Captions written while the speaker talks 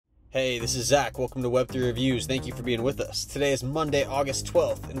Hey, this is Zach. Welcome to Web3 Reviews. Thank you for being with us. Today is Monday, August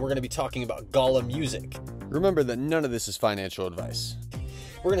 12th, and we're going to be talking about Gala music. Remember that none of this is financial advice.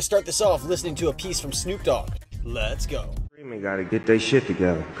 We're going to start this off listening to a piece from Snoop Dogg. Let's go. Streaming gotta get their shit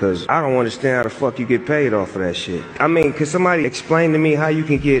together, cause I don't understand how the fuck you get paid off of that shit. I mean, could somebody explain to me how you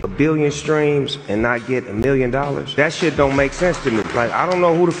can get 1 billion streams and not get $1 million? That shit don't make sense to me. Like, I don't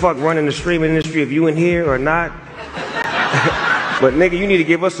know who the fuck running the streaming industry, if you in here or not. But nigga, you need to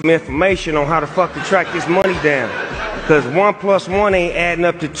give us some information on how the fuck to track this money down. Cause 1 + 1 ain't adding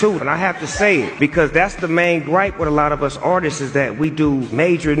up to 2. And I have to say it, because that's the main gripe with a lot of us artists, is that we do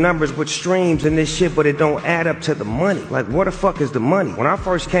major numbers with streams and this shit, but it don't add up to the money. Like, where the fuck is the money? When I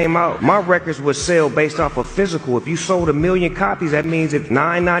first came out, my records would sell based off of physical. If you sold 1 million copies, that means if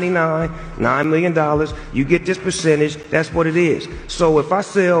 $9.99, $9 million, you get this percentage, that's what it is. So if I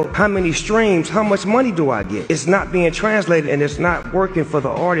sell how many streams, how much money do I get? It's not being translated and it's not working for the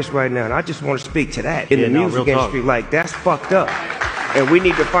artist right now. And I just want to speak to that. In the music industry, like, that's fucked up. And we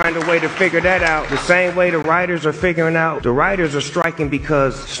need to find a way to figure that out. The same way the writers are figuring out. The writers are striking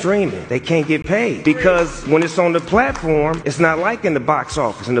because streaming, they can't get paid. Because when it's on the platform, it's not like in the box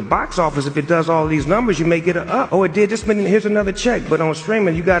office. In the box office, if it does all these numbers, you may get an up. Oh, it did this many, here's another check. But on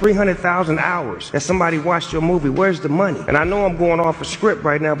streaming, you got 300,000 hours that somebody watched your movie. Where's the money? And I know I'm going off a script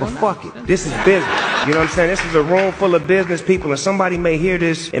right now, but fuck it. This is business. You know what I'm saying? This is a room full of business people, and somebody may hear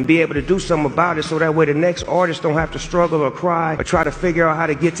this and be able to do something about it, so that way the next artist don't have to struggle or cry or try to figure out how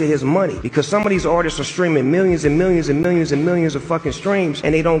to get to his money. Because some of these artists are streaming millions and millions and millions and millions of fucking streams,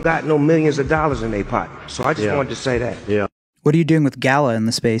 and they don't got no millions of dollars in their pocket. So I just wanted to say that. Yeah. What are you doing with Gala in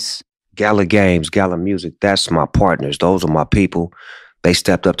the space? Gala Games, Gala Music, that's my partners. Those are my people. They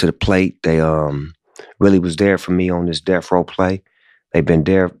stepped up to the plate. They really was there for me on this death row play. They've been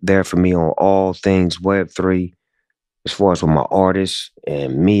there for me on all things Web3, as far as with my artists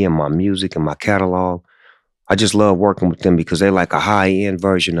and me and my music and my catalog. I just love working with them because they're like a high-end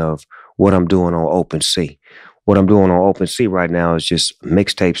version of what I'm doing on OpenSea. What I'm doing on OpenSea right now is just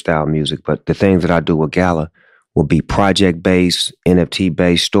mixtape style music, but the things that I do with Gala will be project-based,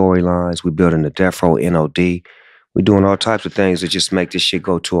 NFT-based storylines. We're building the Death Row NOD. We're doing all types of things that just make this shit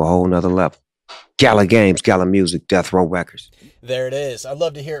go to a whole nother level. Gala Games, Gala Music, Death Row Records. There it is. I'd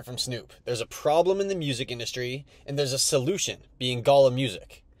love to hear it from Snoop. There's a problem in the music industry, and there's a solution, being Gala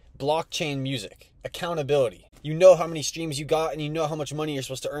Music. Blockchain music. Accountability. You know how many streams you got, and you know how much money you're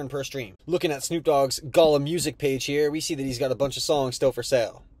supposed to earn per stream. Looking at Snoop Dogg's Gala Music page here, we see that he's got a bunch of songs still for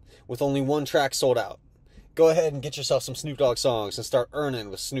sale, with only 1 track sold out. Go ahead and get yourself some Snoop Dogg songs and start earning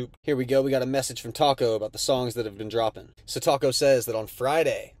with Snoop. Here we go. We got a message from Taco about the songs that have been dropping. So Taco says that on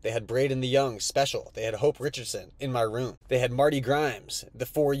Friday, they had Braden the Young special. They had Hope Richardson, In My Room. They had Marty Grimes, the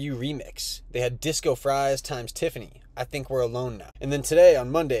For You remix. They had Disco Fries times Tiffany, I Think We're Alone Now. And then today,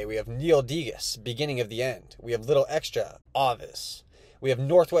 on Monday, we have Neil Degas, Beginning of the End. We have Little Extra, Avis. We have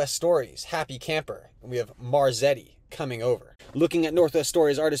Northwest Stories, Happy Camper. And we have Marzetti, Coming Over. Looking at Northwest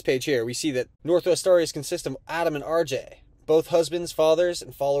Stories' artist page here, we see that Northwest Stories consist of Adam and RJ, both husbands, fathers,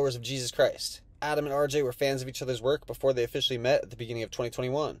 and followers of Jesus Christ. Adam and RJ were fans of each other's work before they officially met at the beginning of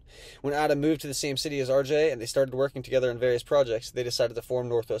 2021. When Adam moved to the same city as RJ and they started working together on various projects, they decided to form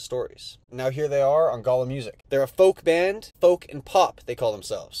Northwest Stories. Now here they are on Gala Music. They're a folk band, folk and pop they call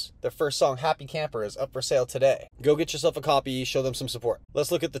themselves. Their first song, Happy Camper, is up for sale today. Go get yourself a copy, show them some support.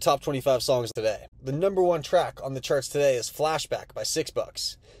 Let's look at the top 25 songs today. The #1 track on the charts today is Flashback by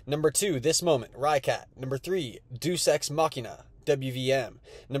 $6. #2, This Moment, Rycat. #3, Deus Ex Machina, WVM.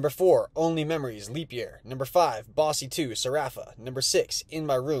 #4, Only Memories, Leap Year. #5, Bossy 2, Serapha. #6, In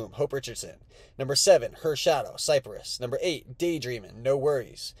My Room, Hope Richardson. #7, Her Shadow, Cypress. #8, Daydreamin', No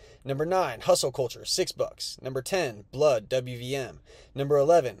Worries. #9, Hustle Culture, $6. #10, Blood, WVM.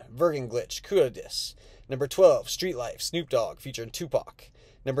 #11, Virgin Glitch, Kudadis. #12, Street Life, Snoop Dogg, featuring Tupac.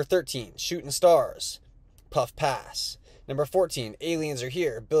 #13, Shooting Stars, Puff Pass. #14, Aliens Are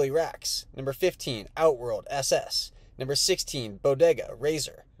Here, Billy Rax. #15, Outworld, SS. #16, Bodega,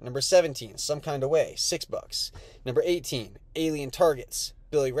 Razor. #17, Some Kind of Way, $6. #18, Alien Targets,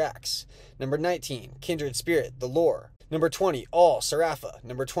 Billy Rax. #19, Kindred Spirit, The Lore. #20, All, Serapha.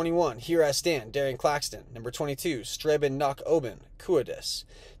 #21, Here I Stand, Darian Claxton. #22, Streben Knock Oben, Kuadis.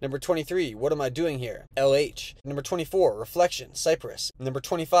 #23, What Am I Doing Here, LH. #24, Reflection, Cypress.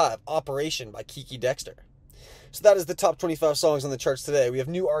 #25, Operation by Kiki Dexter. So that is the top 25 songs on the charts today. We have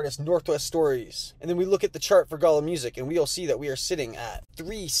new artist Northwest Stories. And then we look at the chart for Gala Music, and we'll see that we are sitting at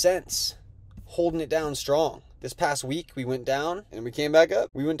 3 cents, holding it down strong. This past week, we went down, and we came back up.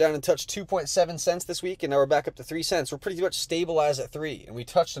 We went down and touched 2.7 cents this week, and now we're back up to 3 cents. We're pretty much stabilized at 3, and we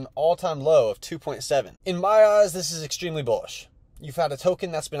touched an all-time low of 2.7. In my eyes, this is extremely bullish. You've had a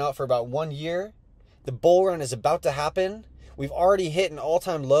token that's been out for about 1 year. The bull run is about to happen. We've already hit an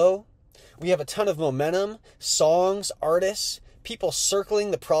all-time low. We have a ton of momentum, songs, artists, people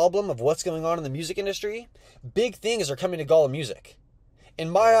circling the problem of what's going on in the music industry. Big things are coming to Gala Music. In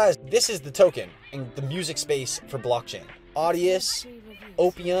my eyes, this is the token in the music space for blockchain. Audius,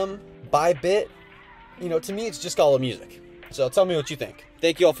 Opium, Bybit. You know, to me, it's just Gala Music. So tell me what you think.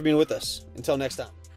 Thank you all for being with us. Until next time.